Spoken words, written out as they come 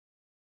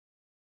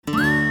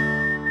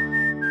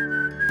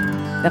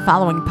The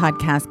following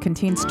podcast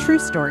contains true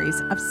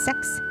stories of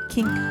sex,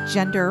 kink,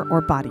 gender,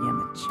 or body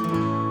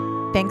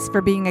image. Thanks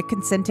for being a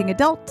consenting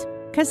adult,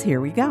 because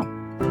here we go.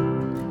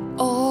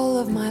 All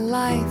of my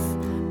life,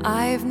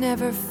 I've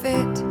never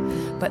fit,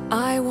 but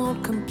I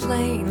won't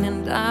complain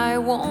and I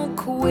won't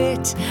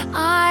quit.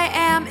 I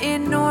am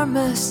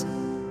enormous,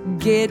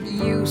 get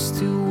used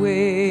to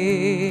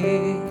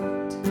it.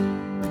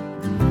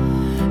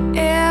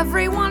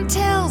 Everyone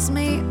tells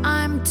me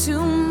I'm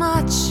too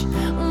much.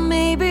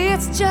 Maybe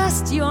it's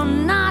just you're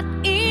not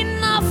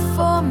enough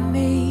for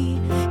me.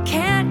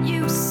 Can't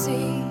you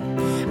see?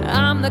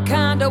 I'm the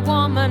kind of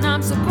woman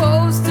I'm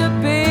supposed to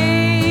be.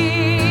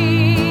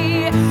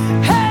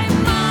 Hey,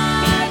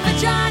 my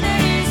vagina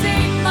is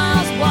 8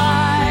 miles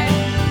wide.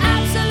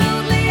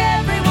 Absolutely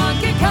everyone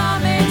can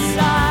come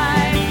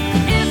inside.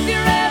 If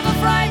you're ever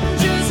frightened,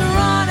 just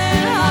run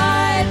and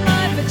hide.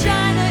 My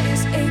vagina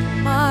is 8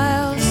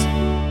 miles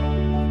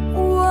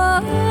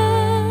wide.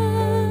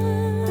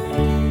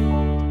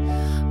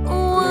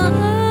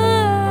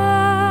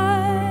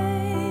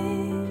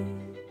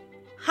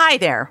 Hi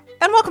there,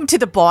 and welcome to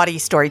the Body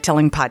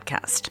Storytelling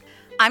Podcast.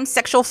 I'm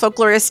sexual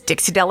folklorist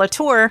Dixie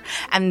Delatour,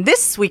 and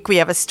this week we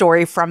have a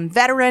story from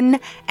veteran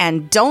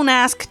and don't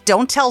ask,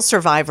 don't tell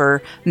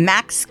survivor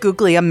Max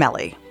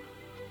Guglielmelli.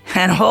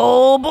 And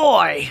oh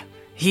boy,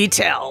 he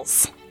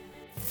tells.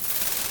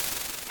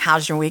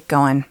 How's your week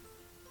going?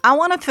 I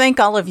want to thank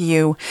all of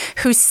you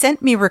who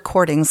sent me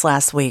recordings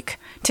last week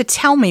to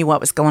tell me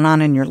what was going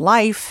on in your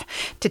life,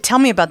 to tell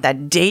me about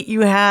that date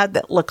you had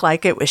that looked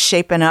like it was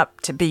shaping up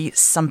to be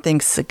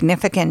something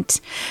significant,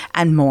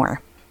 and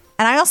more.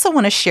 And I also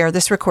want to share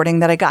this recording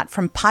that I got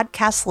from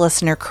podcast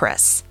listener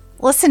Chris.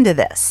 Listen to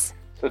this.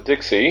 So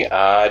Dixie,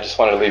 I just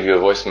wanted to leave you a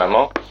voice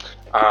memo.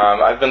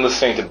 I've been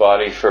listening to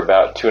Body for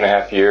about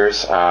 2.5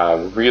 years.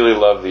 Really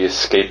love the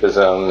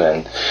escapism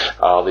and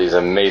all these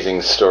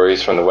amazing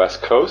stories from the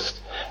West Coast.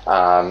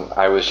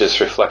 I was just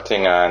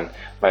reflecting on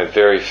my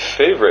very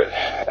favorite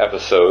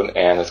episode,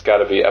 and it's got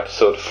to be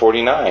episode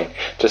 49.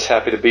 Just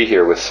happy to be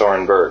here with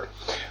Soren Berg.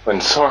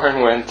 When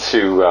Soren went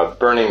to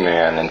Burning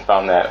Man and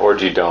found that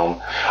orgy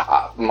dome,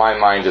 my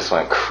mind just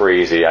went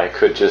crazy. I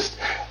could just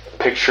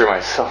picture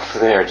myself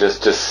there,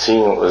 just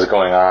seeing what was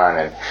going on,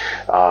 and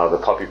the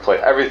puppy play.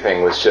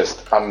 Everything was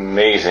just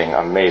amazing.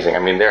 I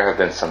mean, there have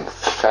been some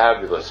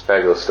fabulous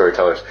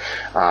storytellers,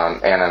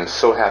 and I'm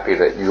so happy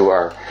that you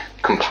are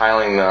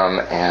compiling them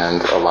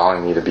and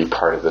allowing me to be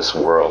part of this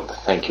world.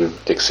 Thank you,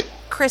 Dixie.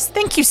 Chris,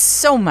 thank you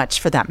so much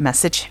for that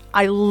message.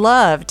 I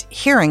loved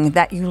hearing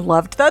that you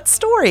loved that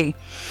story.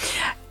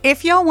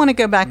 If y'all want to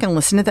go back and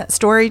listen to that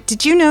story,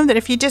 did you know that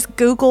if you just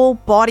Google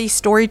Body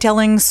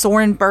Storytelling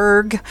Soren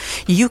Berg,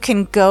 you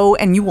can go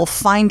and you will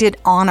find it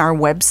on our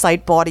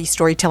website,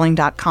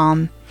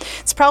 bodystorytelling.com.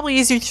 It's probably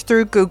easier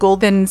through Google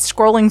than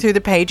scrolling through the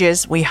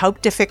pages. We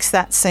hope to fix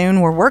that soon.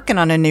 We're working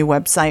on a new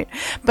website.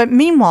 But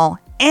meanwhile,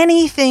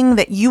 anything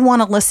that you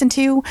want to listen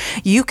to,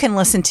 you can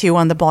listen to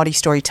on the Body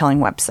Storytelling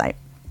website.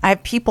 I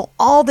have people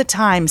all the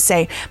time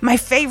say, my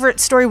favorite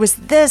story was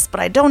this, but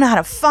I don't know how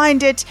to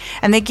find it.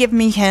 And they give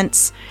me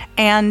hints.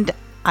 And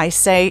I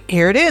say,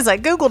 here it is. I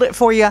Googled it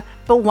for you,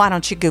 but why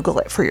don't you Google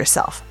it for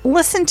yourself?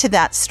 Listen to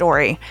that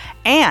story.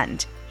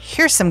 And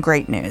here's some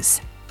great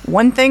news.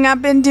 One thing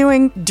I've been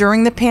doing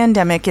during the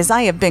pandemic is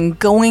I have been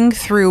going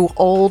through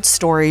old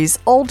stories,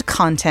 old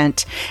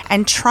content,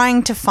 and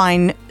trying to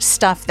find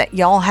stuff that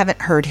y'all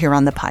haven't heard here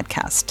on the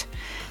podcast.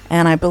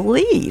 And I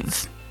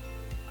believe,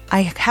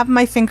 I have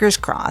my fingers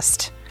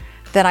crossed,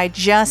 that I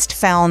just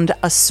found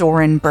a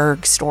Soren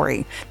Berg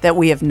story that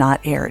we have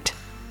not aired.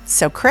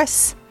 So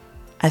Chris,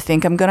 I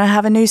think I'm going to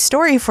have a new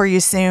story for you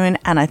soon,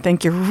 and I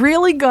think you're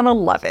really going to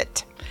love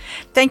it.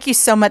 Thank you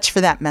so much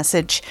for that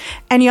message.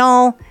 And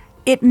y'all,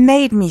 it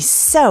made me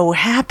so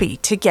happy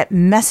to get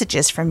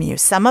messages from you.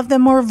 Some of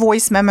them were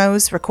voice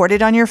memos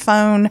recorded on your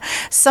phone.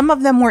 Some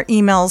of them were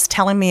emails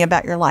telling me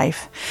about your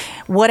life.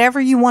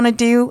 Whatever you want to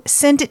do,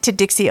 send it to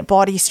Dixie at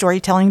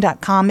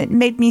bodystorytelling.com. It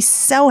made me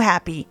so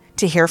happy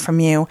to hear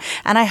from you,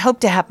 and I hope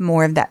to have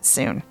more of that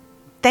soon.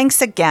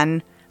 Thanks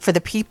again for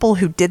the people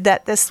who did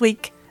that this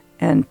week,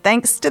 and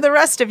thanks to the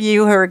rest of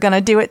you who are going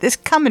to do it this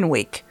coming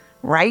week.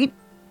 Right?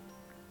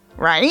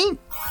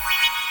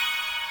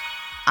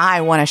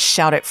 I want to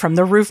shout it from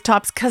the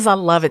rooftops because I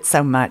love it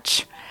so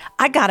much.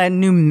 I got a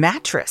new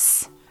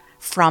mattress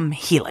from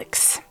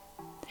Helix.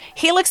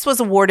 Helix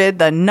was awarded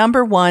the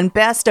 #1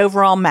 best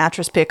overall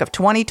mattress pick of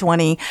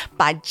 2020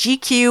 by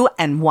GQ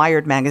and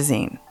Wired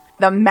magazine.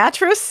 The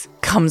mattress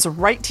comes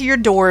right to your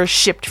door,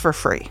 shipped for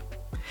free.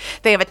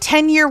 They have a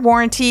 10-year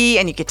warranty,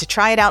 and you get to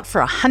try it out for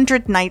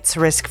 100 nights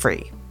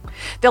risk-free.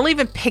 They'll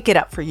even pick it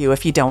up for you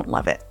if you don't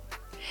love it.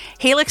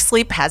 Helix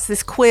Sleep has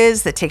this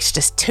quiz that takes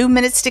just 2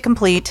 minutes to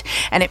complete,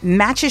 and it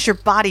matches your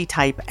body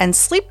type and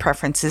sleep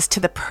preferences to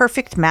the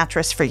perfect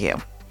mattress for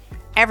you.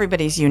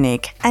 Everybody's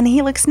unique, and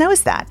Helix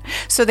knows that.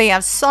 So they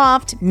have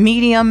soft,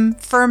 medium,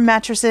 firm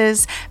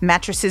mattresses,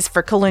 mattresses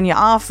for cooling you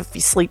off if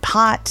you sleep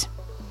hot.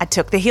 I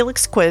took the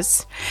Helix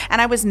quiz,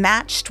 and I was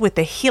matched with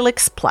the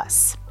Helix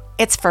Plus.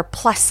 It's for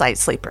plus-size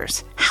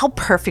sleepers. How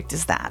perfect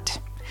is that?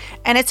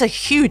 and it's a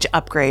huge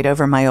upgrade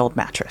over my old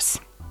mattress.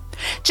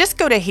 Just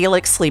go to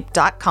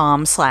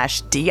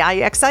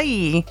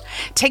helixsleep.com/DIXIE,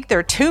 take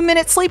their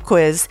 2-minute sleep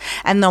quiz,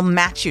 and they'll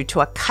match you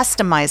to a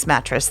customized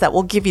mattress that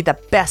will give you the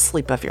best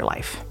sleep of your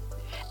life.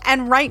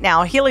 And right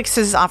now, Helix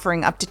is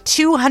offering up to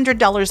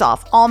 $200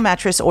 off all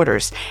mattress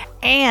orders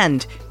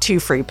and 2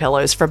 free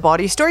pillows for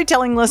Body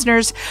Storytelling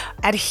listeners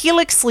at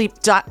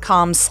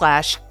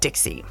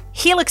helixsleep.com/Dixie.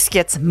 Helix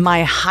gets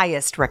my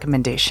highest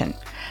recommendation.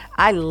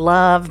 I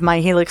love my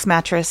Helix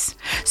mattress.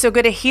 So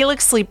go to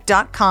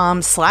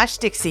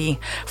helixsleep.com/Dixie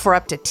for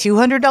up to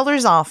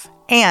 $200 off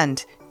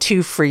and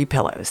 2 free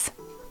pillows.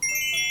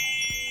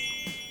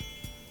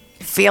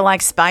 Feel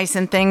like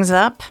spicing things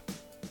up?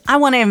 I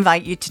want to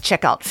invite you to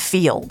check out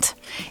Field.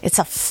 It's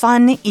a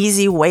fun,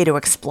 easy way to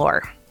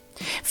explore.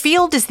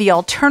 Field is the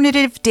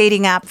alternative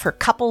dating app for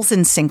couples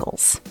and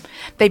singles.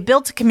 They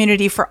built a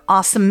community for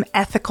awesome,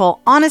 ethical,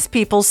 honest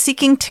people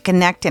seeking to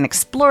connect and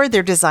explore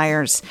their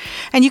desires.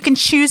 And you can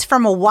choose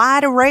from a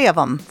wide array of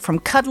them, from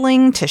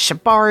cuddling to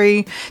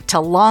shibari to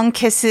long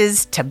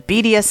kisses to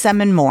BDSM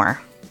and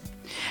more.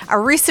 A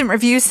recent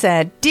review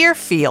said, "Dear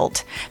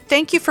Field,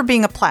 thank you for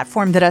being a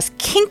platform that us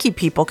kinky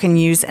people can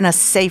use in a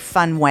safe,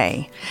 fun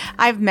way.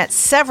 I've met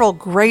several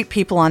great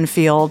people on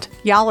Field.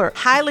 Y'all are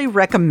highly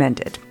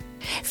recommended."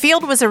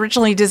 Field was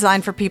originally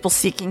designed for people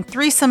seeking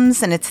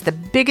threesomes, and it's the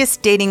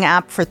biggest dating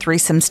app for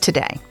threesomes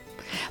today.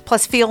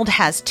 Plus, Field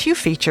has 2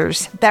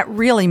 features that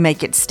really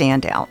make it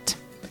stand out.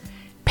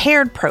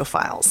 Paired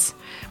profiles.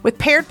 With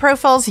paired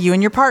profiles, you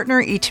and your partner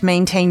each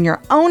maintain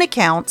your own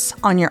accounts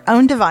on your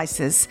own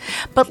devices,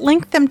 but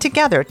link them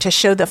together to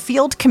show the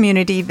Field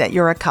community that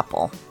you're a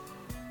couple.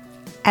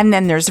 And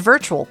then there's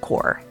Virtual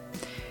Core.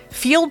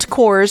 Field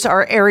cores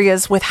are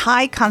areas with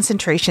high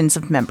concentrations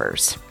of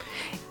members.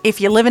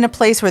 If you live in a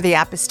place where the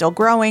app is still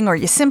growing, or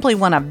you simply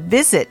want to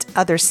visit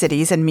other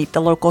cities and meet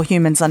the local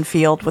humans on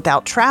Field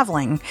without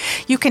traveling,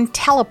 you can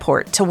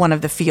teleport to one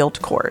of the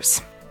Field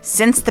cores.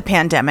 Since the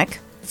pandemic,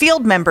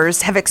 Field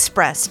members have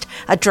expressed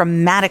a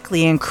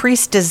dramatically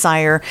increased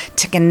desire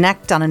to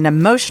connect on an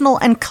emotional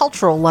and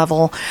cultural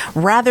level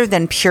rather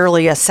than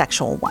purely a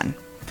sexual one.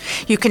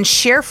 You can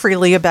share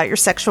freely about your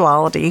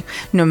sexuality,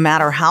 no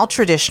matter how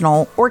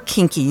traditional or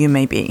kinky you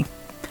may be.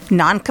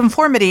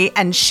 Nonconformity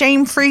and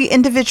shame-free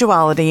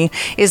individuality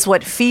is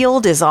what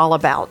Field is all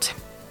about.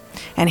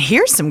 And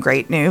here's some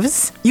great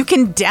news. You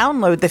can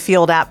download the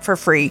Field app for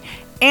free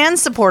and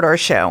support our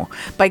show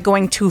by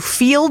going to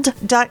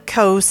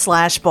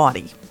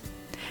field.co/bawdy.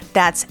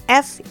 That's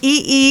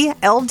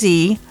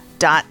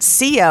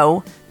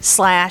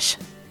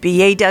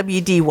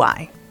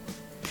FEELD.co/BAWDY.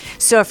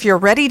 So if you're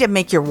ready to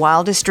make your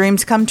wildest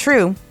dreams come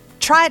true,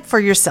 try it for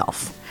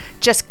yourself.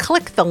 Just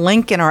click the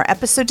link in our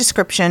episode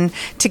description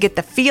to get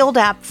the Field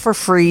app for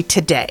free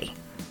today.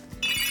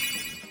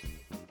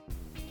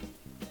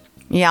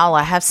 Y'all,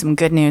 I have some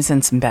good news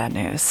and some bad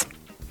news.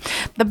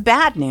 The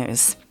bad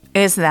news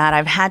is that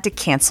I've had to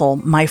cancel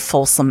my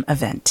Folsom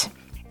event.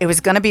 It was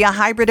going to be a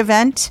hybrid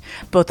event,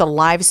 both a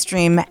live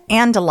stream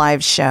and a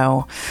live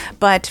show,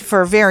 but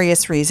for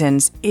various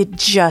reasons, it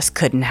just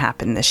couldn't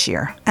happen this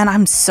year, and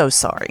I'm so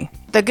sorry.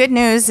 The good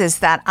news is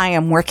that I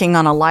am working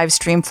on a live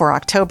stream for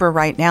October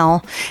right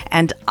now,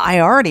 and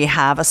I already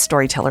have a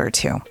storyteller or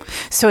 2,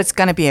 so it's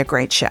going to be a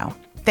great show.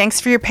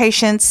 Thanks for your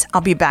patience. I'll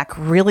be back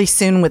really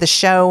soon with a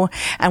show,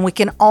 and we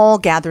can all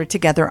gather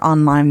together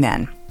online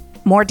then.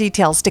 More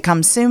details to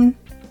come soon,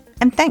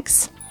 and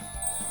thanks.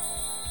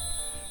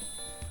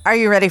 Are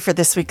you ready for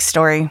this week's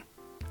story?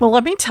 Well,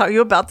 let me tell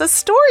you about the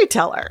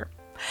storyteller.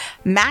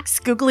 Max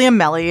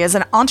Guglielmelli is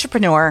an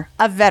entrepreneur,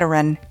 a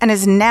veteran, and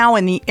is now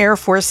in the Air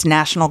Force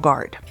National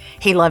Guard.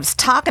 He loves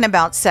talking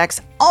about sex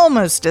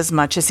almost as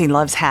much as he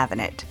loves having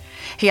it.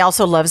 He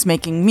also loves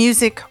making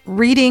music,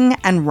 reading,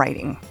 and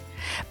writing.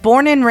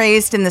 Born and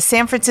raised in the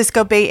San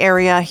Francisco Bay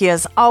Area, he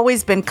has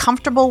always been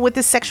comfortable with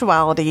his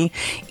sexuality,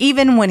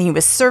 even when he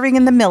was serving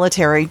in the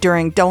military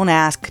during Don't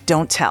Ask,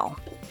 Don't Tell.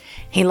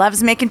 He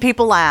loves making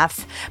people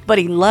laugh, but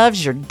he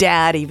loves your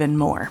dad even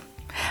more.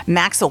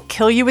 Max will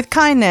kill you with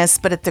kindness,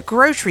 but at the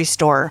grocery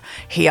store,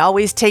 he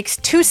always takes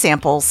 2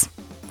 samples,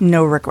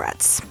 no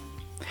regrets.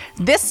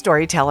 This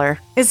storyteller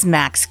is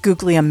Max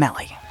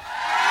Guglielmelli.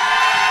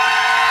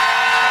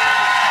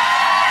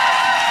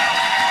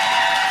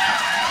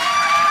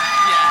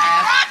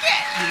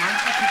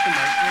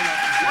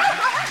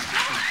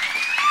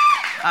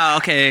 Oh,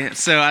 okay,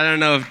 so I don't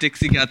know if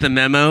Dixie got the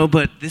memo,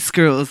 but this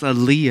girl is a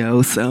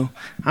Leo, so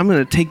I'm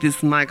going to take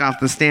this mic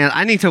off the stand.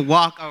 I need to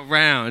walk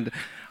around.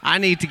 I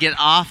need to get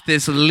off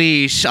this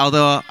leash,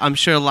 although I'm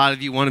sure a lot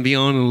of you want to be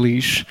on a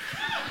leash.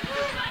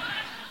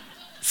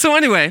 So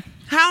anyway,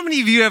 how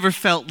many of you ever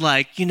felt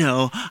like,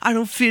 I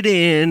don't fit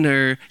in,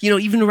 or,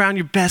 even around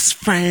your best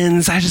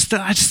friends, I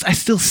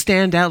still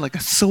stand out like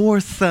a sore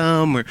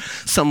thumb or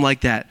something like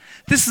that?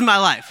 This is my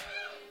life.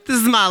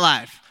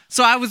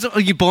 So I was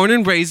born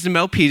and raised in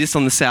Milpitas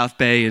on the South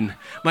Bay, and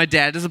my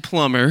dad is a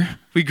plumber.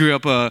 We grew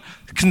up a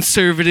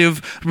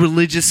conservative,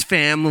 religious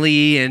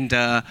family, and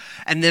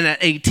then at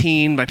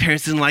 18, my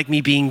parents didn't like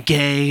me being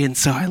gay, and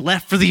so I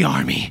left for the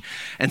Army.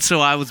 And so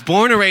I was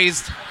born and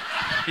raised,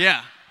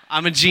 yeah,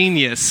 I'm a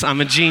genius.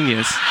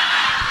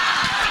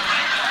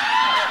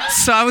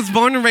 So I was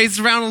born and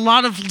raised around a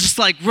lot of just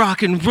like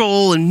rock and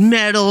roll and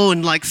metal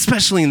and like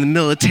especially in the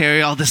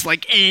military, all this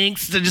like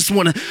angst. I just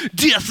want to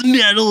death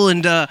metal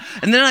and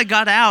then I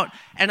got out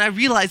and I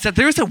realized that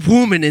there's a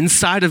woman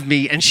inside of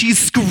me and she's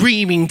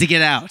screaming to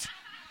get out.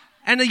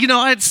 And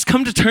I just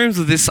come to terms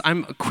with this.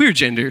 I'm a queer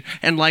gender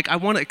and like I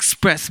want to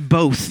express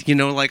both.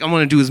 Like I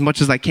want to do as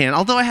much as I can.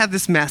 Although I have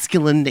this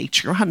masculine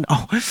nature, I don't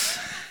know.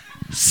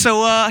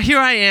 So here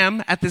I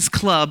am at this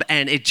club,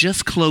 and it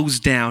just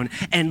closed down.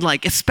 And,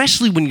 like,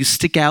 especially when you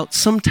stick out,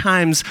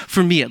 sometimes,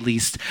 for me at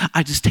least,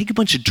 I just take a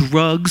bunch of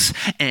drugs,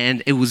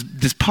 and it was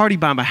this party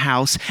by my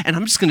house, and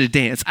I'm just going to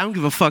dance. I don't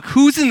give a fuck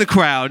who's in the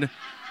crowd.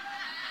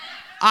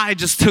 I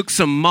just took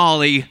some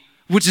Molly,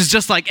 which is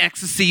just like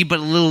ecstasy, but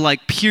a little,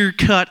 like, pure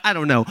cut. I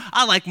don't know.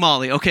 I like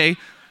Molly, okay?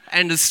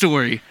 End of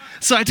story.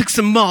 So I took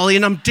some Molly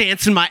and I'm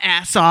dancing my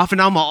ass off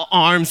and I'm all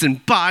arms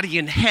and body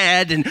and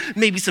head and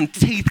maybe some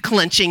teeth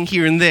clenching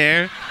here and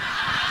there.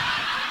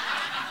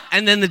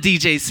 And then the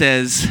DJ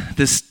says,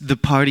 the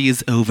party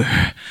is over.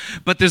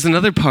 But there's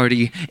another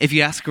party. If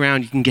you ask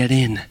around, you can get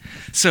in.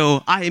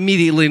 So I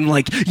immediately am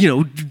like,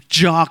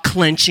 jaw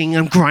clenching.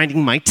 I'm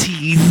grinding my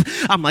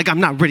teeth. I'm like, I'm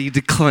not ready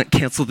to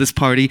cancel this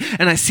party.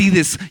 And I see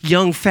this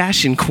young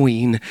fashion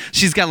queen.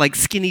 She's got like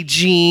skinny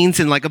jeans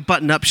and like a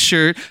button-up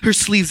shirt. Her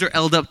sleeves are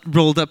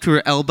rolled up to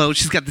her elbow.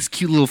 She's got this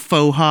cute little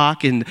faux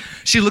hawk. And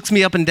she looks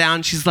me up and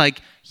down. She's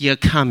like, "You're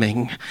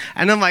coming."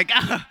 And I'm like,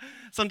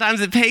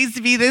 sometimes it pays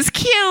to be this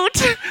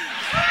cute.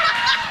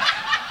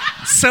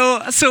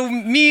 So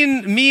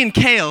me and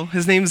Kale,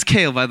 his name is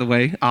Kale, by the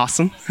way,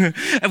 awesome.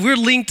 And we're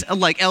linked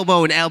like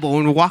elbow and elbow,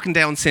 and we're walking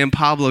down San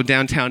Pablo,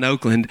 downtown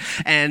Oakland,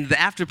 and the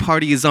after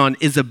party is on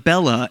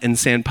Isabella in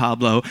San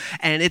Pablo,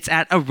 and it's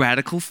at a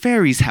Radical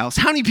Fairies house.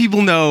 How many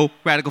people know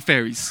Radical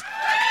Fairies?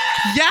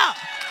 Yeah,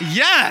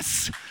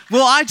 yes.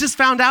 Well, I just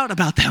found out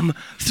about them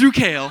through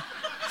Kale.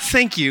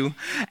 Thank you.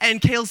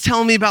 And Kale's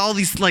telling me about all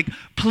these like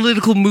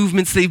political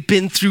movements they've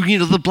been through.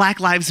 The Black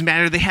Lives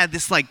Matter. They had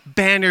this like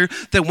banner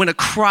that went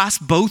across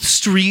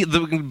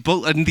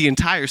the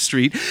entire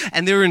street,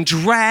 and they were in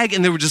drag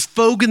and they were just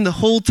voguing the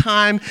whole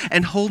time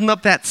and holding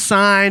up that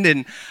sign.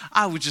 And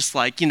I was just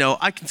like,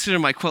 I consider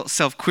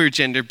myself queer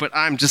gender, but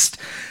I'm just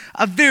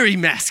a very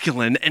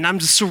masculine, and I'm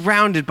just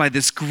surrounded by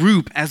this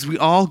group as we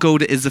all go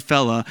to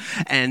Isabella.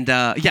 And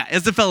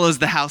Isabella is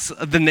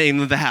the name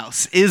of the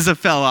house.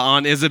 Isabella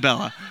on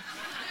Isabella.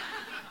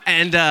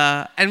 And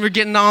we're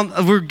getting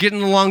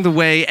along the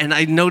way, and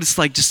I noticed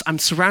I'm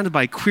surrounded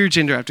by queer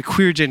gender after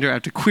queer gender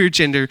after queer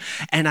gender,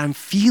 and I'm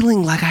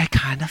feeling like I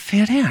kind of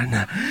fit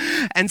in.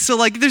 And so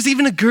there's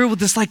even a girl with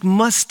this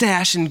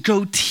mustache and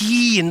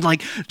goatee and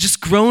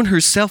just grown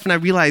herself, and I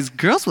realized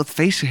girls with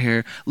facial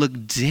hair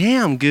look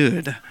damn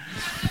good.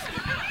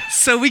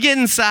 So we get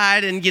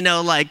inside, and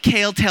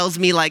Kale tells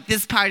me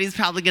this party's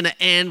probably gonna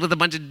end with a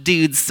bunch of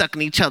dudes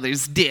sucking each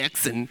other's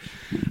dicks, and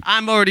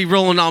I'm already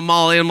rolling on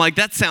Molly. I'm like,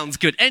 that sounds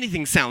good.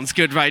 Anything sounds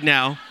good right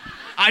now.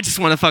 I just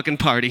want to fucking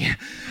party.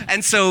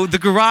 And so the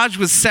garage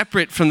was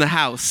separate from the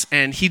house,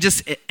 and he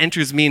just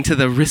enters me into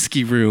the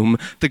risky room,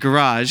 the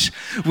garage,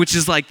 which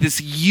is this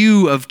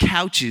U of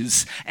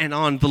couches, and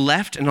on the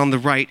left and on the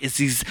right is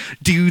these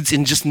dudes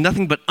in just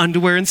nothing but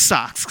underwear and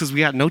socks, because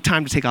we had no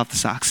time to take off the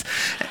socks.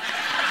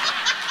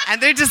 And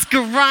they're just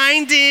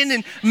grinding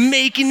and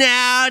making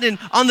out, and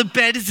on the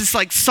bed is this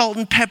salt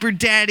and pepper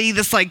daddy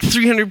that's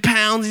 300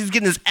 pounds. He's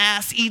getting his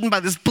ass eaten by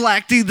this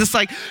black dude that's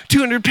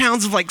 200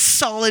 pounds of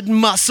solid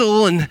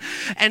muscle, and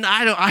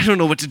I don't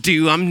know what to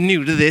do. I'm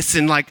new to this,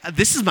 and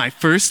this is my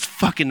first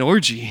fucking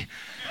orgy.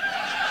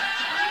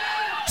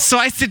 So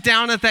I sit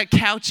down at that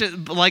couch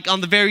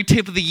on the very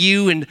tip of the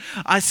U, and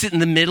I sit in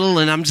the middle,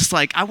 and I'm just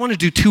I want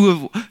to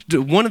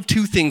do one of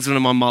two things when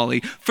I'm on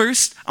Molly.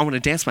 First, I want to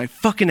dance my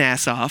fucking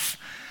ass off.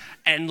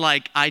 And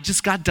I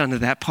just got done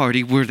at that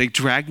party where they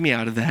dragged me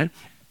out of that.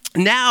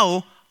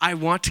 Now I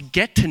want to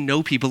get to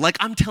know people.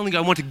 I'm telling you,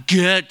 I want to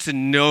get to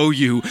know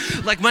you.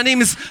 My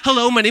name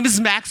is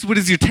Max. What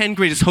is your 10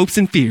 greatest hopes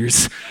and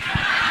fears?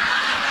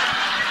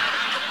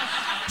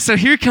 So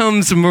here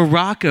comes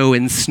Morocco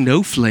and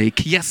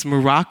Snowflake. Yes,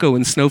 Morocco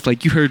and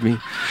Snowflake. You heard me.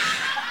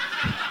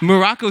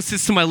 Morocco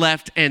sits to my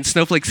left and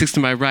Snowflake sits to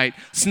my right.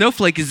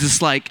 Snowflake is this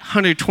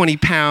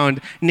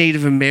 120-pound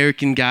Native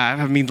American guy.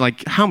 I mean,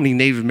 how many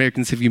Native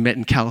Americans have you met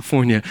in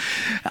California?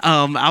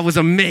 I was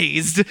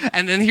amazed.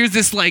 And then here's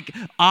this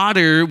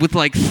otter with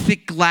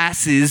thick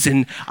glasses,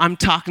 and I'm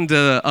talking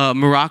to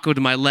Morocco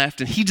to my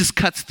left, and he just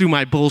cuts through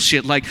my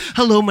bullshit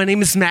hello, my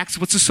name is Max.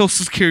 What's your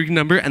social security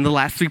number and the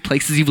last 3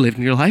 places you've lived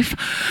in your life?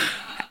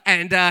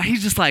 And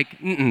he's just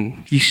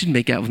you should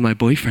make out with my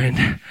boyfriend.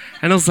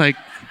 And I was like,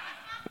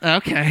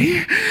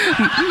 okay.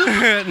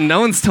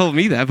 No one's told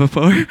me that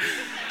before.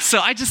 So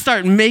I just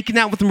start making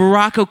out with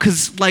Morocco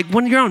because, like,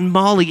 when you're on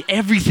Molly,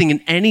 everything and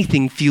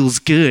anything feels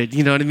good.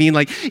 You know what I mean?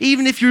 Like,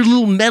 even if you're a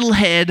little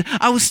metalhead,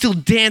 I was still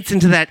dancing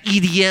to that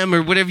EDM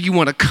or whatever you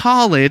want to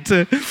call it.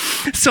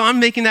 So I'm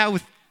making out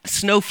with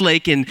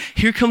Snowflake, and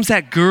here comes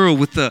that girl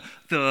with the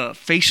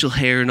facial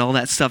hair and all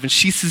that stuff, and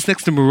she sits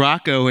next to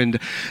Morocco, and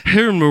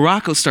her and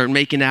Morocco start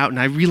making out, and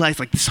I realize,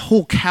 like, this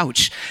whole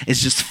couch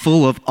is just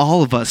full of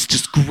all of us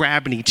just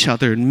grabbing each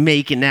other and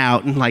making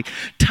out and, like,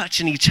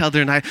 touching each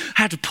other, and I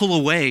had to pull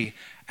away,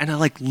 and I,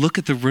 like, look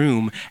at the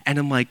room, and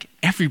I'm like,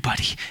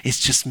 everybody is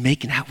just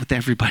making out with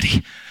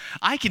everybody.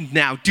 I can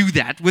now do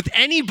that with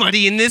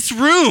anybody in this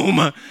room,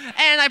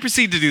 and I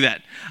proceed to do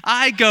that.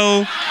 I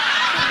go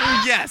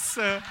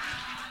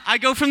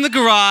from the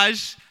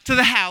garage to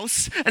the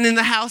house, and then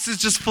the house is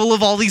just full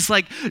of all these,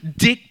 like,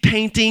 dick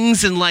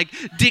paintings and, like,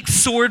 dick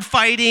sword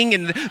fighting,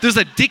 and there's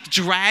a dick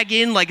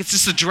dragon, like, it's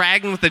just a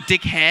dragon with a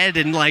dick head,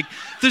 and, like,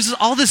 there's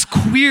all this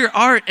queer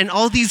art, and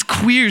all these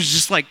queers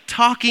just, like,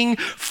 talking,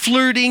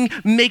 flirting,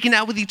 making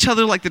out with each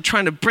other like they're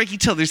trying to break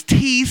each other's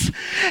teeth,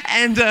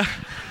 and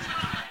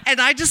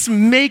I just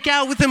make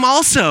out with them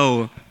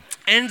also.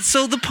 And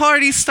so the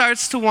party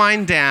starts to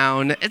wind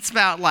down. It's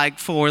about, like,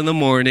 4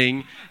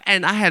 a.m,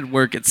 and I had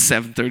work at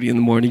 7:30 in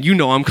the morning. You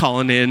know I'm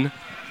calling in.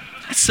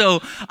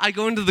 So I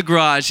go into the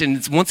garage, and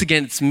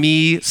it's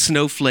me,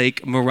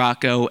 Snowflake,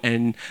 Morocco,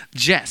 and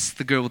Jess,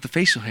 the girl with the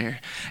facial hair.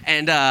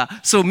 And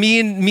so me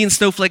and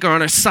Snowflake are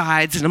on our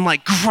sides, and I'm,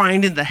 like,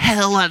 grinding the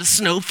hell out of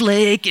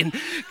Snowflake and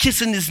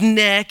kissing his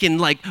neck, and,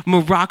 like,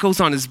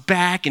 Morocco's on his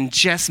back, and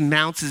Jess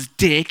mounts his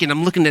dick, and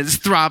I'm looking at his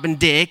throbbing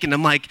dick, and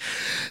I'm like,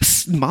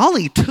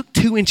 Molly took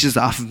 2 inches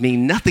off of me.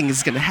 Nothing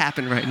is going to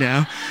happen right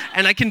now.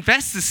 And I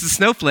confess this to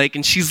Snowflake,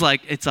 and she's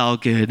like, it's all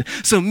good.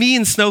 So me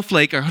and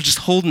Snowflake are just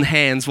holding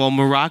hands while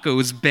Morocco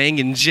is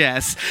banging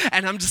Jess,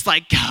 and I'm just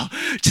like, go,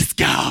 just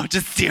do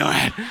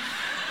it.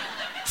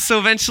 So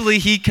eventually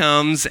he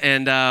comes,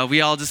 and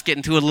we all just get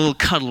into a little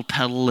cuddle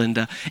pedal.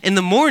 And in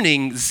the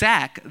morning,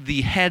 Zach,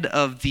 the head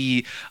of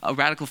the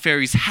Radical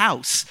Fairies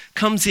house,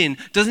 comes in,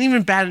 doesn't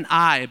even bat an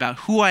eye about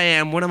who I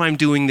am, what am I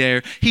doing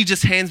there. He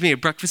just hands me a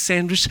breakfast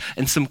sandwich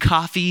and some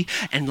coffee,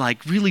 and,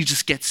 like, really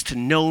just gets to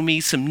know me,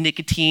 some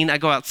nicotine. I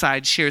go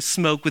outside, share a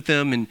smoke with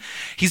him, and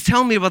he's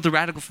telling me about the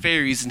Radical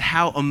Fairies and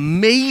how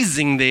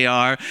amazing they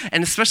are,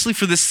 and especially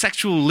for this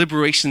sexual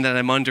liberation that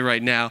I'm under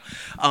right now.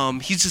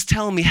 He's just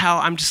telling me how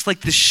I'm just like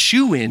this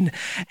shoe-in,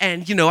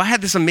 and, you know, I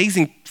had this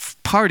amazing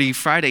party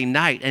Friday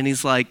night, and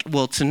he's like,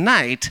 well,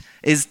 tonight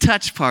is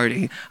Touch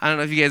Party. I don't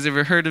know if you guys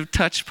ever heard of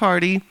Touch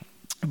Party,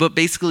 but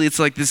basically it's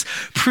like this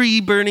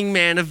pre-Burning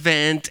Man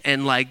event,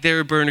 and, like, they're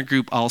a burner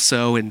group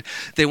also, and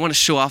they want to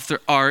show off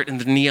their art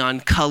and their neon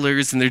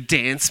colors and their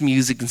dance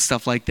music and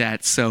stuff like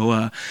that.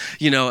 So,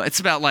 you know, it's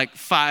about, like,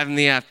 5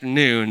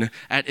 p.m.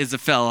 at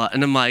Isabella,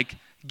 and I'm like,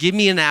 give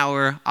me an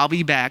hour, I'll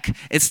be back.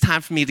 It's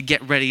time for me to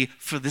get ready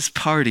for this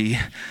party.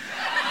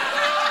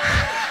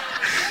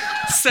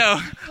 So,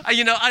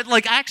 you know,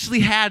 I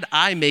actually had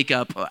eye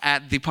makeup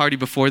at the party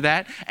before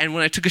that, and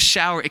when I took a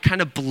shower, it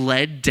kind of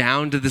bled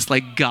down to this,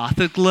 like,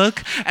 gothic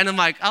look, and I'm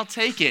like, I'll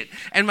take it.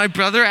 And my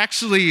brother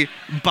actually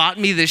bought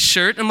me this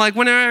shirt. I'm like,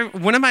 when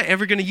am I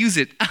ever going to use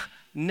it?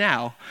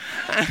 Now.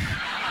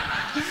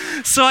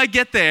 So I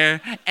get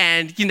there,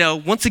 and, you know,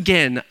 once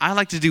again, I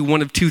like to do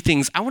one of two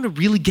things. I want to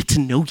really get to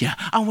know you.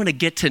 I want to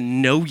get to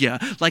know you.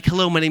 Like,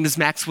 hello, my name is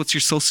Max. What's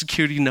your social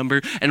security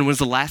number? And what was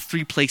the last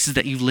 3 places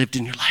that you lived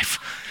in your life?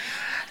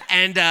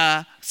 And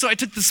so I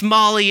took this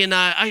Molly, and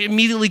I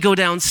immediately go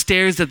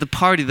downstairs at the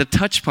party, the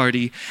Touch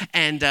Party,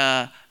 and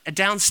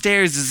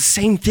downstairs is the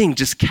same thing,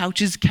 just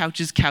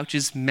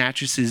couches,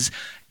 mattresses,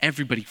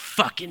 everybody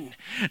fucking,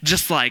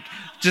 just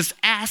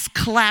ass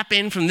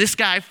clapping from this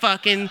guy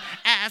fucking,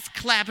 ass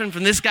clapping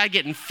from this guy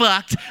getting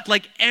fucked,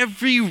 like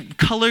every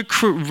color,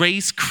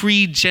 race,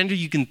 creed, gender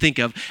you can think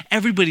of,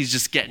 everybody's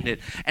just getting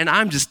it, and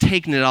I'm just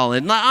taking it all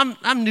in.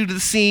 I'm new to the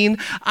scene,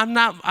 I'm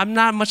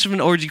not much of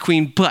an orgy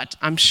queen, but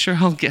I'm sure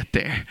I'll get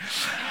there.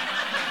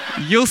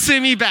 You'll see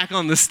me back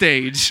on the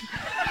stage.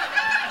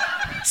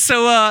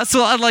 So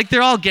like,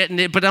 they're all getting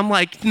it, but I'm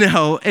like,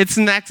 no, it's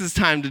Max's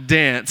time to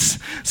dance.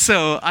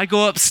 So I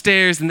go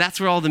upstairs, and that's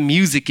where all the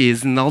music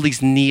is, and all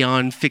these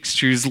neon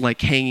fixtures,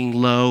 like, hanging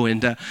low,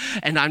 and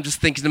I'm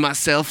just thinking to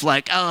myself,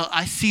 like, oh,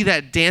 I see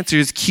that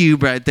dancer's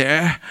cube right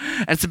there.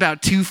 It's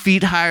about 2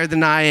 feet higher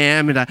than I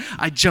am, and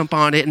I jump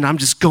on it, and I'm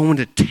just going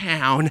to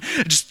town.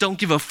 I just don't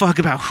give a fuck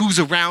about who's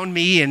around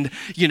me, and,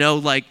 you know,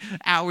 like,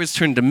 hours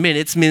turn to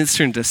minutes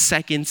turn to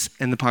seconds,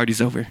 and the party's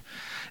over.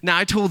 Now,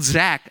 I told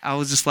Zach, I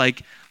was just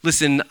like,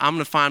 listen, I'm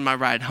going to find my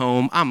ride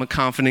home. I'm a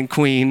confident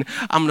queen.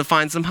 I'm going to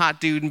find some hot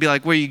dude and be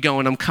like, where you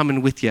going? I'm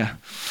coming with you.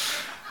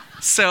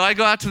 So I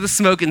go out to the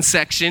smoking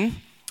section,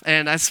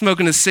 and I'm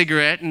smoking a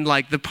cigarette, and,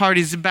 like, the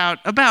party's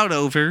about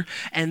over,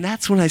 and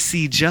that's when I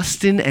see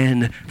Justin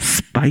and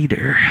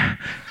Spider.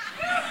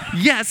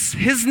 Yes,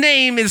 his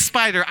name is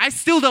Spider. I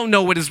still don't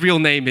know what his real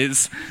name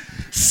is.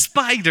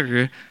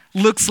 Spider.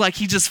 looks like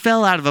he just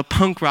fell out of a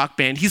punk rock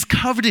band. He's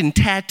covered in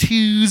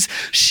tattoos,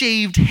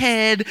 shaved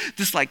head,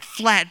 this like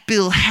flat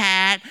bill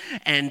hat,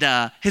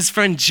 and his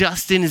friend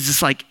Justin is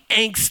this like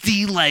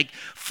angsty, like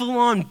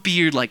full-on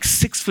beard, like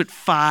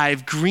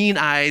 6'5", green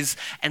eyes,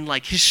 and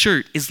like his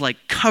shirt is like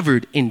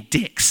covered in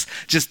dicks.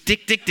 Just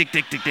dick, dick, dick,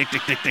 dick, dick, dick,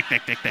 dick, dick, dick,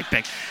 dick, dick, dick,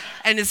 dick.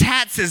 And his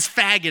hat says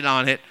faggot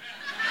on it.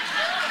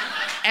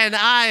 And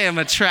I am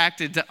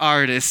attracted to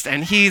artists,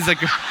 and he's a,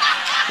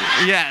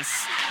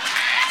 yes.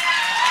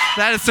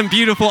 That is some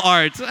beautiful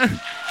art.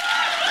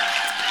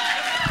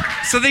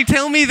 So they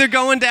tell me they're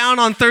going down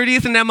on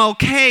 30th and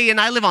MLK, and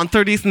I live on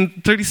 30th and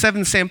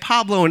 37th San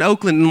Pablo in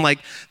Oakland, and I'm like,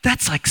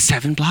 that's like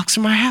 7 blocks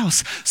from my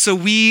house. So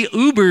we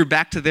Uber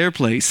back to their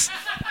place.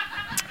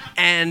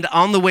 And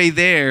on the way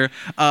there,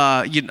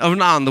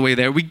 not on the way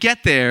there, we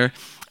get there,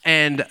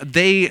 and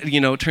they,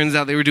 turns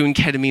out they were doing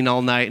ketamine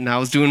all night, and I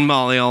was doing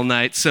Molly all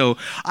night. So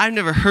I've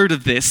never heard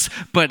of this,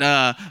 but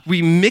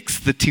we mix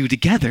the two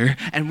together,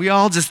 and we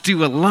all just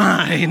do a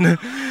line.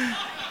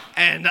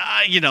 And,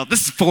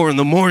 this is 4 a.m,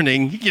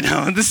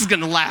 and this is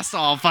going to last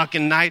all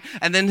fucking night.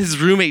 And then his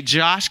roommate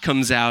Josh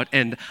comes out,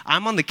 and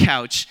I'm on the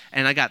couch,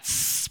 and I got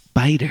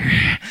Spider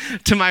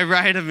to the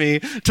right of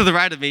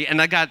me,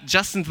 and I got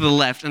Justin to the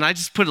left, and I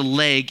just put a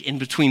leg in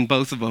between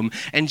both of them.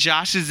 And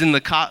Josh is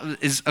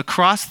is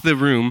across the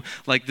room,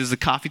 like there's a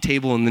coffee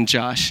table and then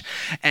Josh.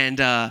 And,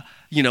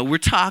 we're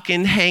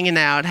talking, hanging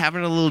out,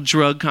 having a little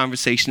drug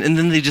conversation, and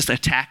then they just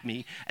attack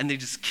me, and they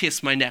just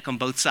kiss my neck on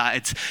both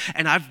sides.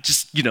 And I've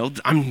just,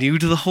 I'm new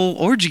to the whole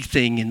orgy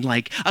thing, and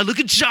like, I look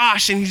at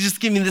Josh, and he just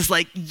give me this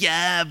like,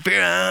 yeah,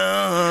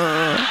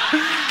 bro.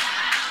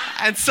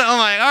 And so I'm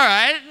like, all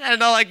right,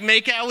 and I like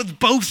make out with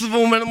both of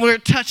them, and we're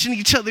touching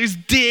each other's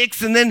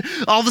dicks, and then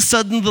all of a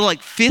sudden the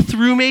like 5th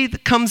roommate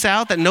that comes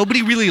out that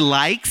nobody really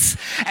likes,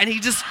 and he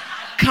just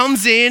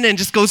comes in and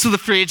just goes to the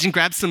fridge and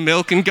grabs some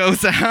milk and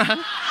goes out.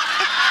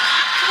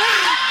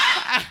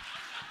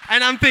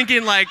 And I'm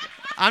thinking like,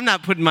 I'm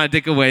not putting my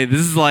dick away.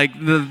 This is like,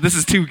 this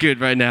is too good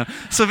right now.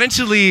 So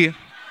eventually,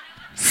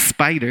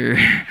 Spider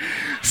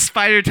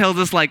tells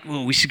us like,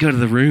 well, we should go to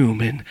the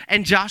room,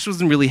 and Josh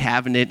wasn't really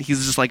having it.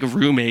 He's just like a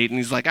roommate, and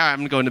he's like, all right,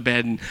 I'm going to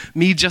bed, and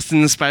me, Justin,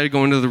 and Spider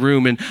go into the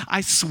room, and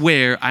I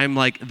swear I'm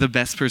like the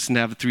best person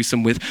to have a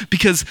threesome with,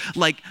 because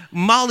like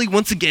Molly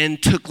once again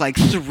took like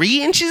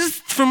 3 inches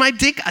from my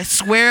dick. I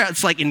swear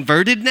it's like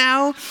inverted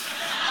now.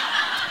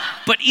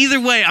 But either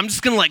way, I'm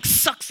just gonna like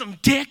suck some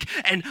dick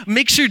and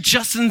make sure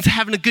Justin's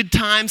having a good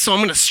time. So I'm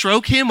gonna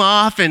stroke him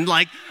off, and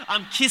like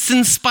I'm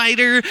kissing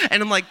Spider,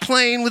 and I'm like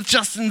playing with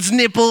Justin's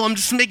nipple. I'm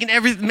just making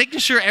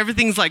sure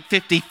everything's like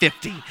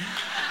 50-50.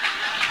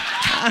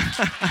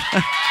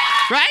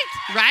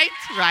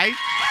 Right.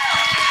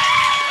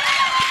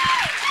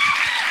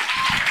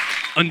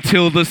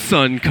 Until the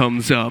sun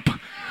comes up.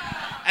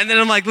 And then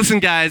I'm like, listen,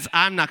 guys,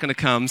 I'm not gonna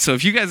come. So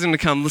if you guys are gonna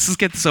come, let's just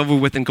get this over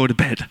with and go to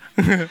bed.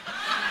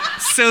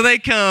 So they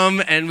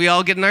come, and we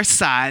all get in our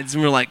sides,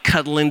 and we're like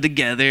cuddling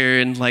together,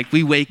 and like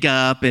we wake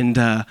up, and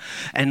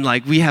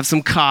like we have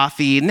some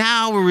coffee.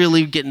 Now we're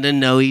really getting to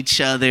know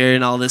each other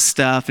and all this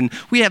stuff, and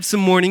we have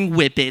some morning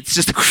whippets.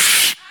 Just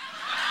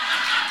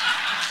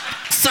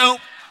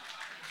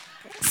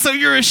so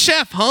you're a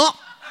chef, huh?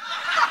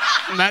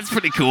 That's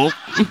pretty cool.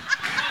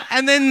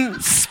 And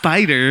then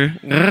Spider,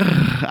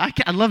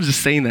 I love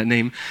just saying that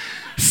name.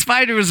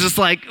 Spider was just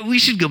like, we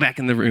should go back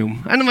in the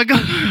room. And I'm like,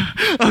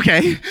 oh,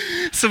 okay.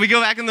 So we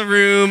go back in the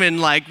room, and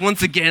like,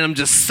 once again, I'm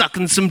just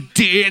sucking some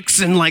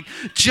dicks, and like,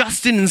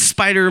 Justin and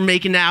Spider are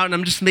making out, and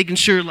I'm just making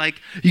sure, like,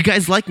 you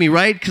guys like me,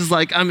 right? Because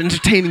like, I'm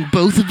entertaining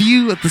both of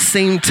you at the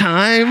same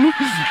time.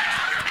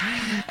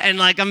 And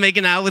like, I'm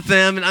making out with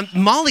them, and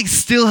Molly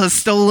still has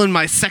stolen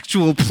my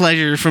sexual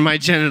pleasure from my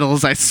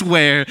genitals, I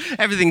swear.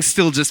 Everything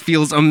still just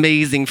feels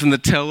amazing from the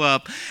toe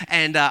up.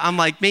 And I'm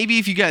like, maybe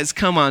if you guys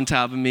come on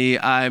top of me,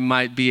 I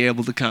might be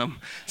able to come.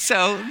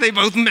 So they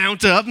both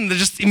mount up, and they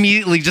just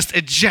immediately just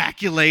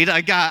ejaculate.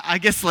 I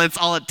guess that's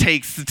all it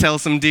takes to tell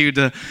some dude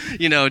to,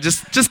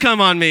 just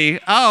come on me.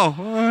 Oh,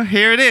 well,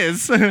 here it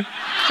is. So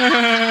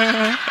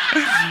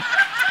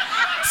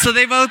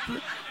they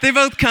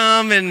both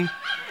come,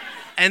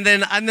 and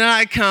then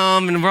I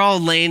come, and we're all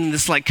laying in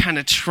this like kind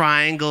of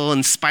triangle,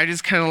 and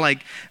Spider's kind of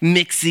like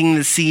mixing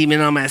the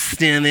semen on my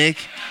stomach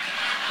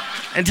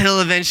until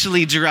it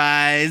eventually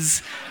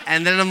dries.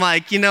 And then I'm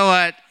like, you know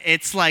what?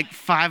 It's like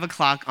 5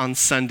 o'clock on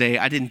Sunday.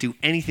 I didn't do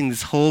anything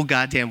this whole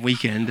goddamn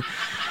weekend.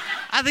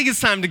 I think it's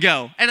time to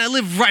go. And I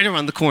live right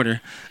around the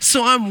corner.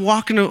 So I'm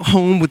walking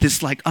home with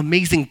this like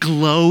amazing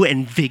glow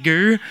and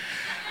vigor.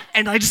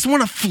 And I just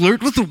want to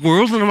flirt with the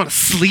world, and I want to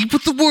sleep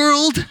with the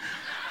world.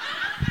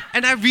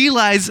 And I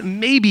realize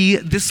maybe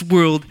this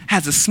world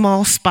has a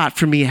small spot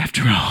for me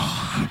after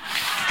all.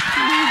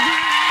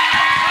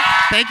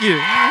 Thank you.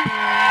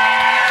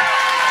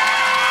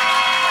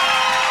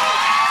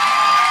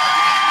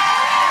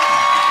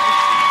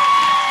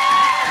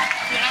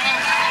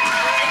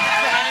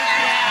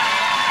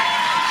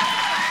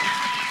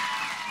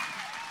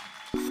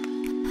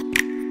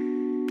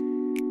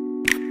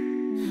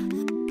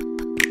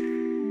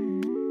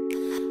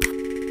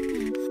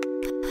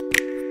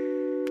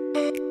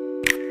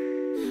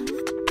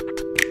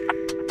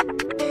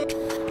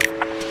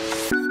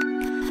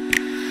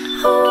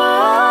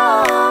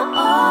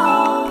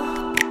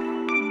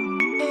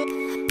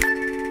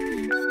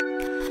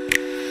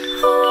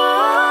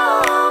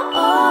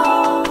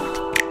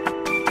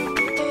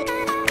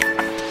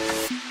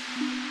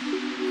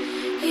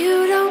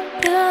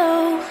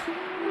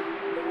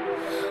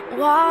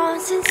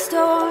 what's in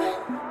store,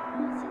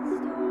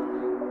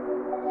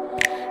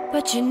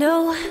 but you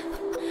know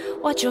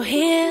what you're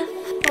here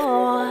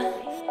for.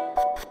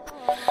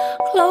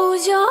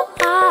 Close your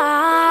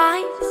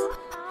eyes,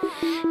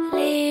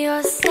 lay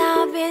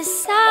yourself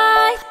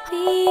beside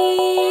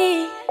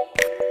me.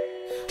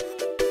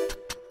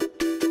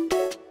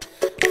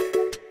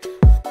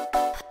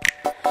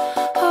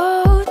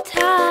 Hold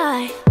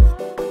tight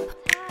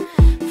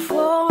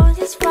for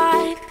this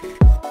ride.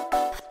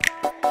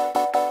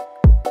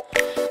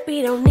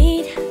 We don't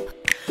need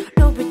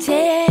no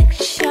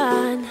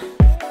protection.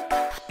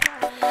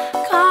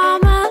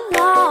 Come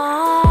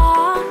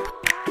along.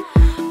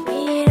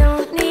 We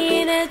don't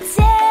need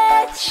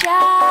attention.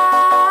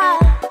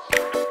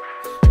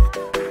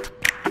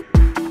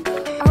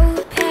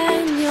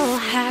 Open your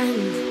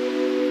hand.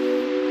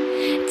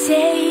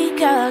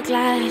 Take a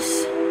glass.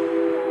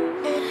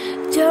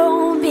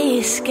 Don't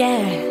be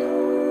scared.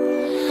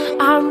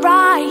 I'm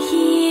right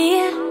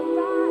here.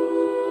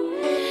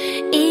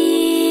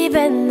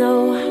 Even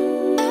though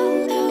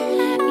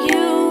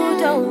you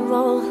don't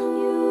roll,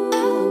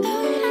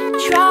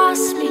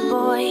 trust me,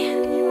 boy.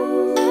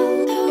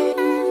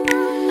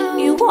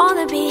 You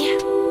wanna be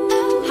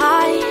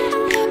high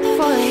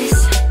for this.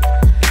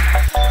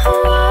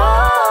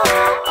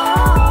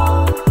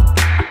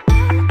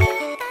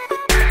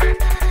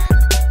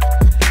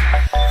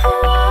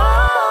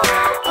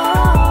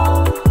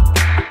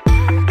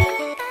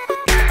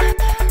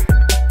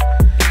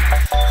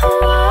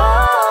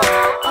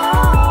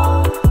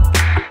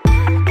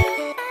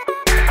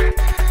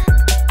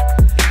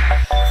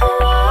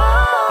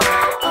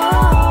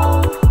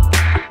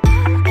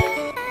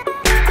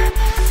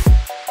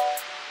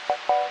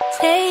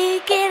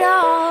 Take it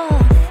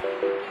off.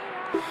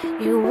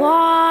 You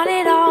want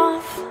it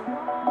off.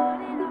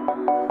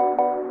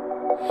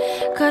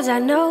 'Cause I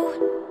know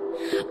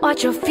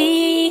what you're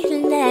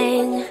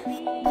feeling.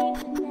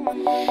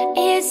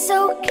 It's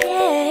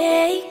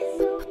okay.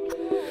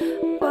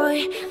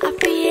 Boy, I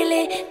feel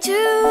it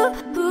too.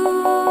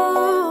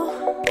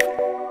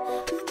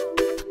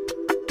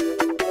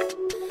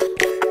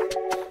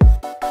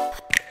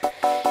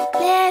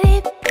 Let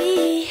it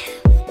be.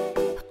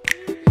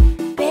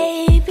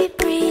 Baby,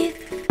 breathe.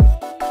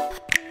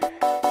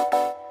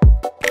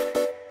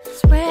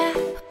 Swear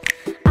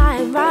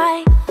I'm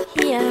right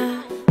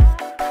here.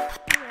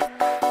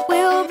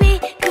 We'll be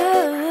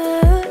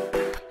good.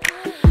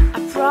 I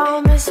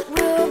promise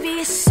we'll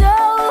be so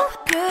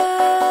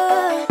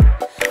good.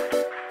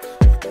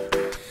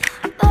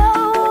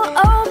 Oh,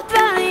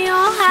 open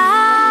your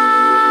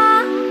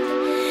heart.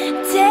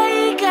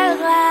 Take a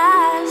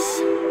glass.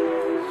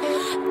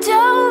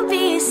 Don't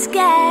be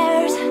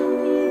scared.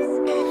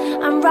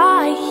 I'm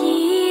right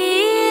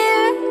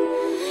here,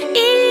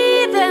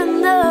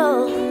 even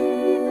though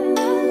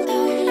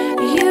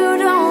you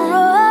don't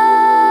know.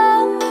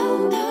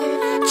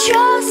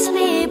 Trust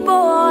me,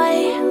 boy.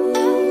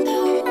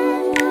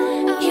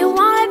 You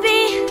wanna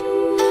be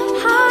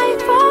high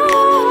for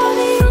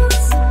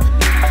this.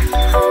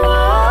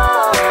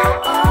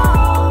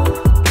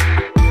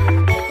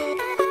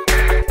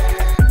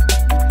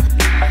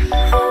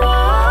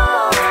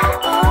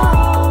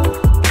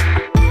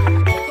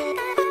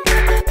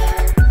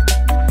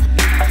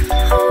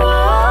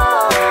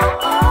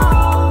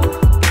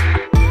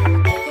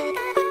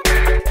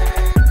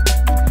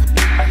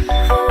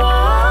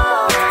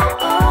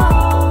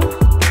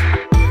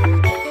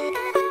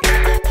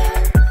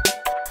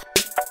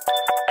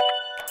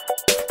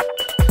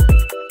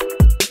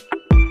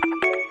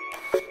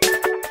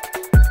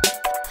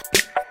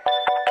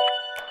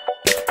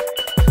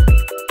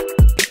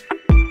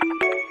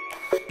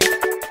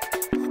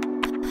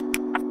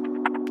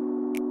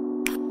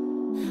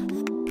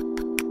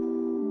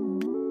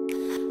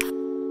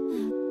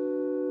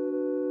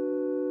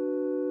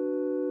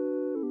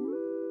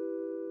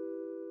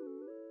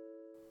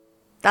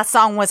 That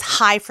song was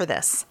High for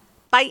This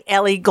by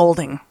Ellie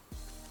Goulding.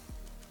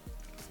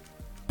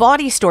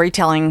 Body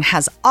storytelling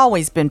has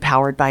always been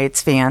powered by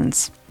its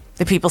fans.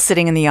 The people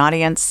sitting in the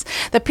audience,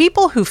 the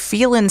people who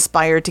feel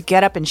inspired to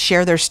get up and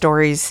share their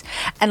stories,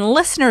 and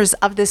listeners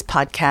of this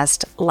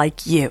podcast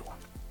like you.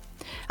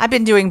 I've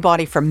been doing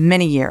Body for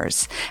many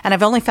years, and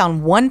I've only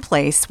found one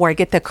place where I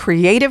get the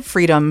creative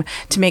freedom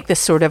to make the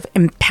sort of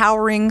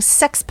empowering,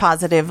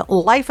 sex-positive,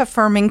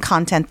 life-affirming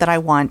content that I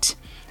want,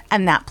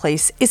 and that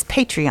place is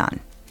Patreon.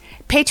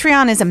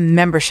 Patreon is a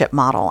membership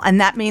model,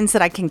 and that means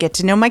that I can get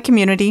to know my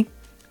community,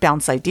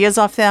 bounce ideas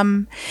off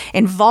them,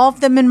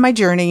 involve them in my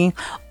journey,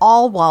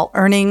 all while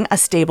earning a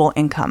stable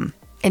income.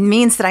 It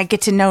means that I get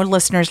to know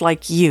listeners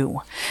like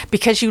you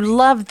because you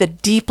love the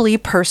deeply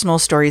personal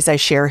stories I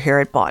share here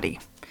at Body.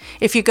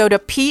 If you go to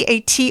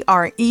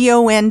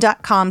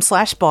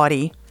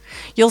patreon.com/body,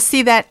 you'll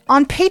see that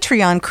on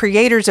Patreon,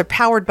 creators are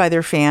powered by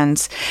their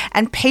fans,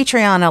 and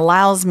Patreon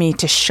allows me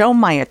to show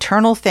my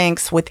eternal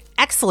thanks with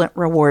excellent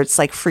rewards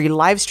like free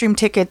live stream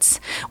tickets,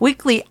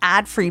 weekly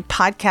ad-free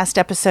podcast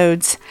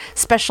episodes,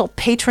 special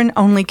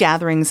patron-only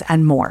gatherings,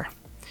 and more.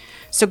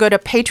 So go to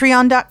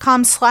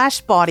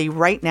patreon.com/bawdy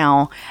right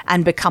now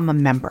and become a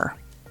member.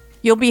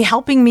 You'll be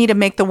helping me to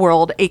make the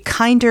world a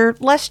kinder,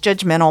 less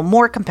judgmental,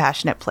 more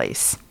compassionate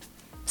place.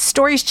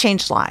 Stories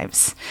change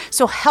lives,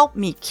 so help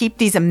me keep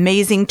these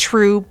amazing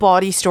true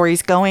bawdy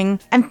stories going,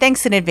 and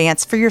thanks in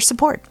advance for your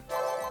support.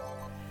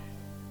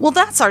 Well,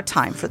 that's our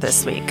time for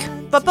this week.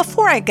 But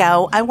before I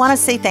go, I want to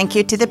say thank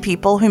you to the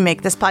people who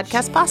make this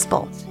podcast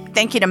possible.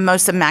 Thank you to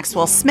Mosa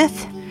Maxwell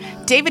Smith,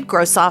 David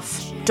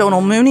Grossoff,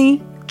 Donal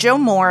Mooney, Joe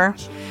Moore,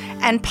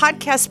 and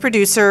podcast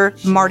producer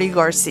Marty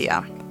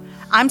Garcia.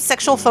 I'm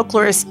sexual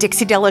folklorist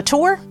Dixie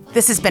Delatour.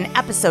 This has been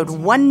episode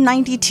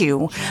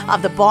 192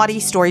 of the Bawdy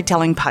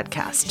Storytelling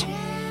Podcast.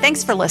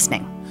 Thanks for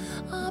listening.